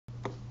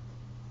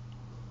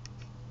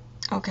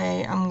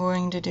Okay, I'm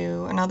going to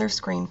do another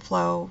screen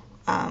flow.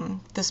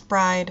 This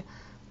bride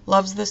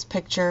loves this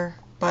picture,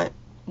 but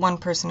one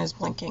person is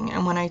blinking.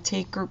 And when I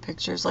take group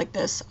pictures like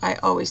this, I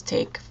always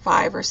take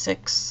 5 or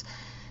 6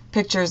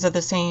 pictures of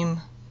the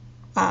same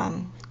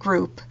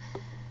group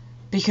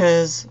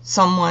because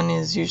someone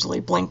is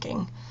usually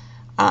blinking.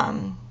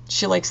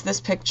 She likes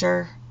this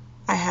picture.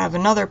 I have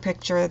another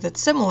picture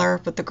that's similar,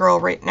 but the girl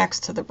right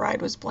next to the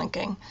bride was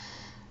blinking.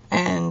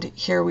 And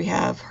here we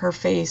have her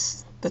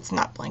face that's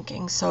not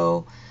blinking.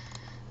 So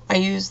I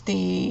used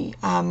the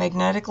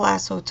magnetic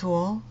lasso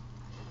tool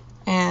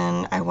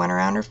and I went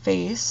around her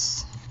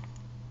face.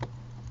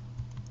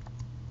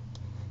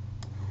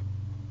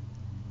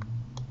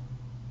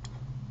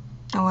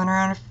 I went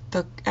around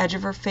the edge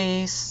of her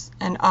face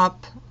and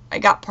up. I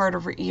got part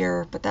of her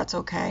ear, but that's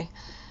okay,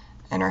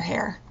 and her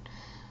hair.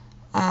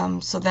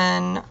 So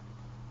then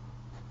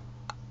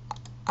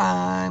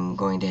I'm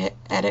going to hit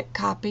edit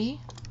copy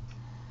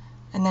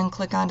and then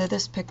click onto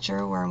this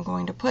picture where I'm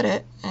going to put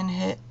it and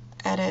hit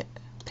edit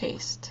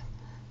paste.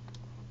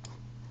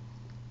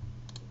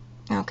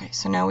 Okay,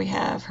 so now we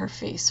have her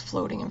face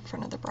floating in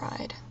front of the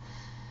bride.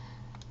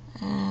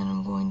 And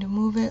I'm going to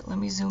move it. Let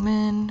me zoom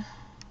in.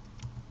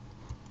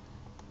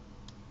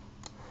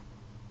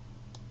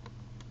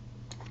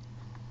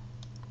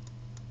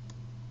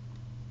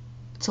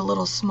 It's a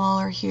little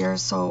smaller here,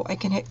 so I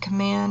can hit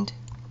Command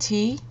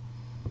T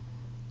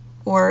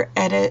or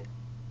edit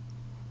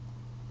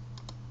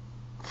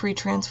free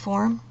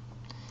transform.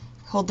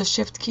 Hold the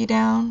shift key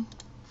down,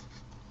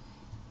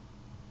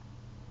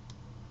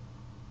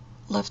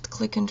 left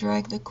click and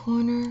drag the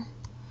corner.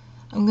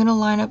 I'm going to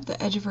line up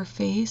the edge of her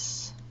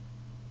face.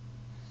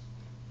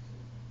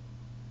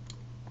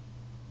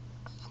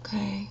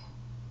 Okay,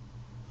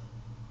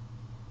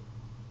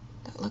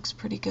 that looks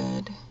pretty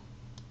good.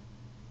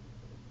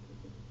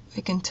 I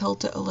can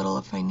tilt it a little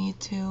if I need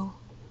to.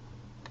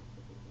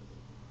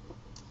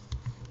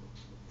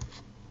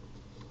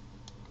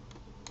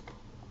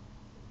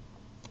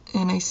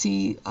 And I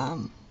see a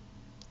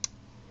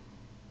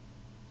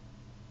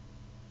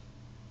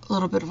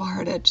little bit of a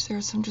hard edge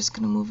there, so I'm just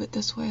going to move it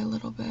this way a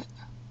little bit.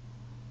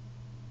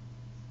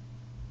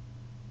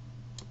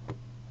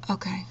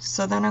 Okay,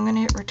 so then I'm going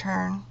to hit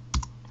return.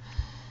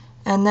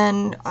 And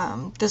then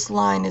this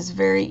line is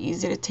very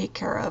easy to take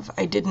care of.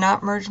 I did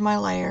not merge my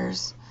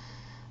layers.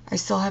 I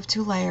still have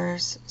 2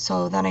 layers,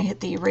 so then I hit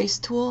the erase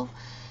tool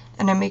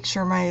and I make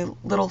sure my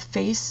little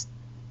face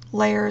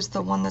layer is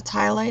the one that's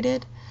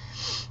highlighted,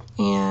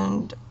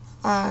 and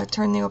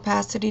turn the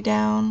opacity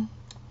down.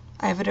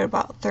 I have it at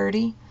about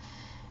 30,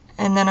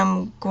 and then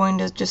I'm going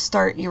to just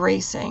start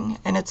erasing,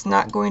 and it's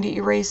not going to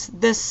erase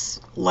this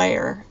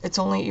layer, it's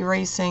only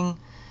erasing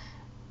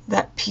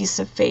that piece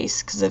of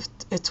face because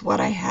it's what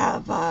I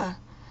have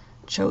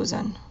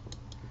chosen.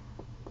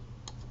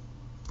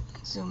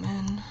 Zoom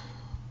in.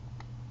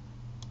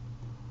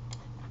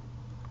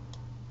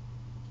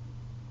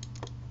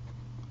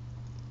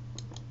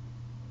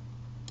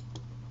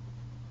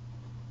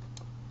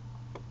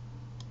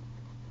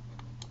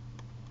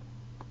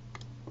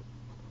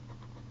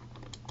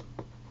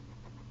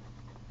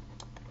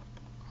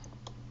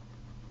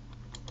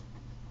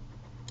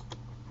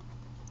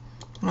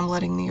 And I'm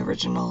letting the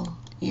original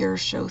ear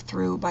show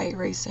through by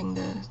erasing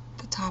the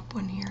top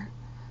one here.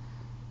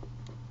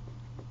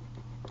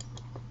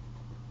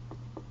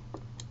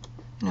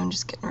 And I'm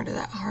just getting rid of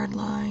that hard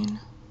line.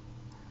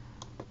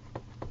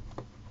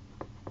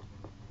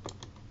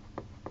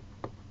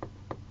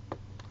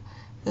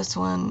 This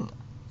one,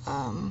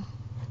 I'm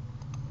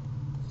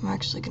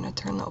actually going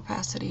to turn the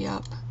opacity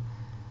up.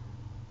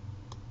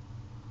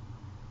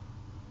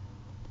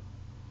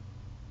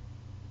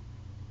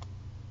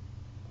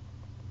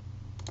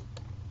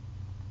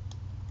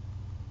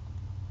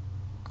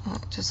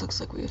 It just looks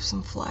like we have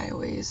some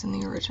flyaways in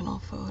the original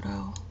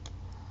photo.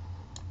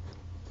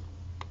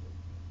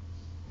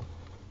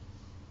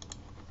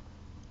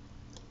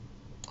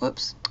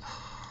 Whoops.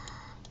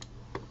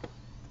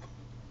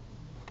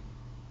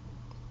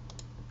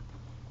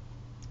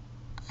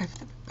 I have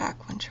the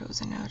back one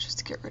chosen now just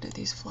to get rid of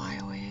these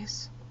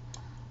flyaways.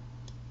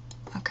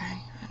 Okay,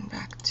 and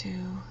back to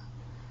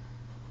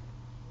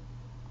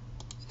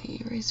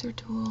the eraser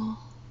tool.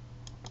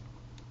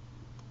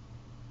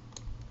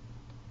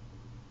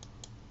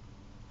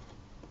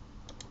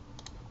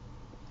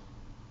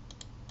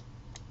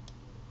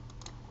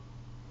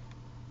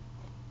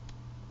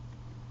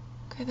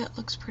 Okay, that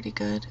looks pretty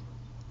good.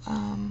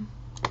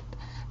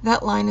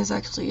 That line is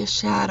actually a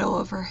shadow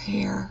of her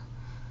hair.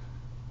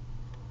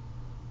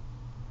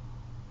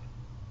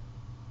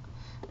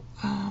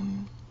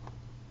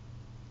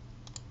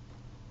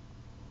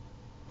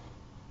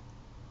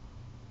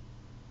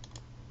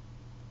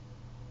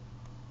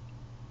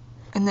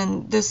 And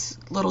then this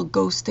little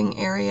ghosting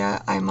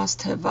area, I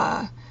must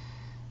have,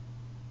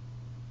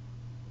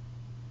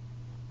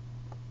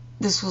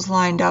 this was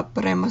lined up,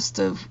 but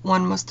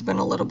one must have been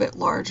a little bit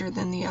larger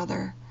than the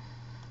other.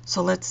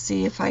 So let's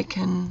see if I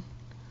can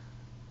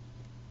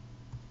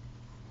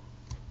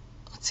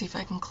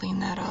clean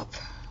that up.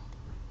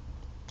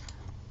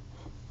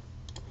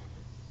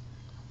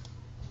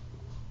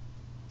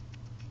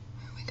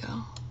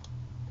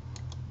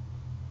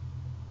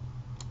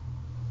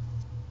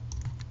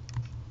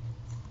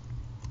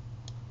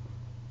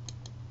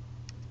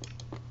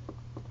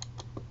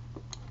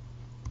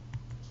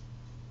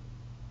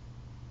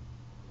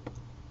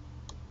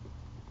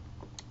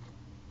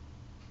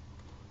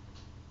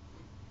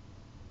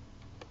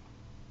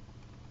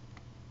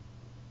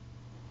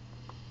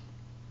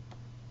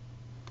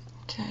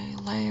 Okay,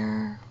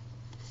 layer,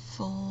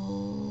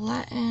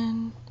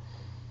 flatten,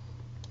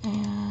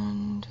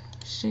 and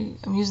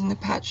I'm using the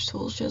patch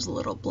tool. She has a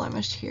little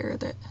blemish here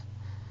that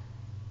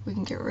we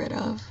can get rid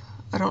of.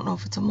 I don't know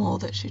if it's a mole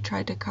that she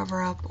tried to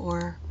cover up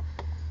or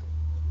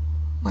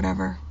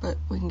whatever, but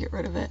we can get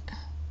rid of it.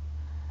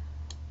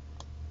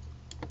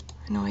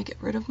 I know I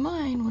get rid of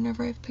mine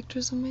whenever I have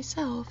pictures of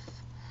myself.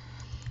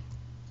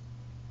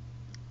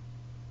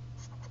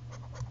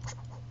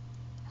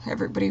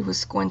 Everybody was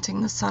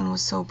squinting. The sun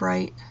was so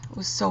bright. It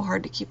was so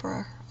hard to keep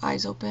our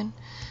eyes open.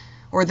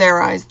 Or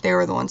their eyes. They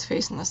were the ones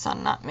facing the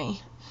sun, not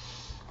me.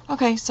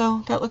 Okay,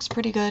 so that looks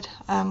pretty good.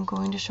 I'm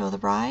going to show the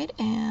bride,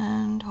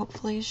 and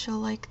hopefully she'll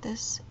like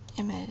this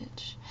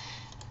image.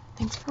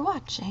 Thanks for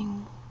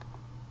watching.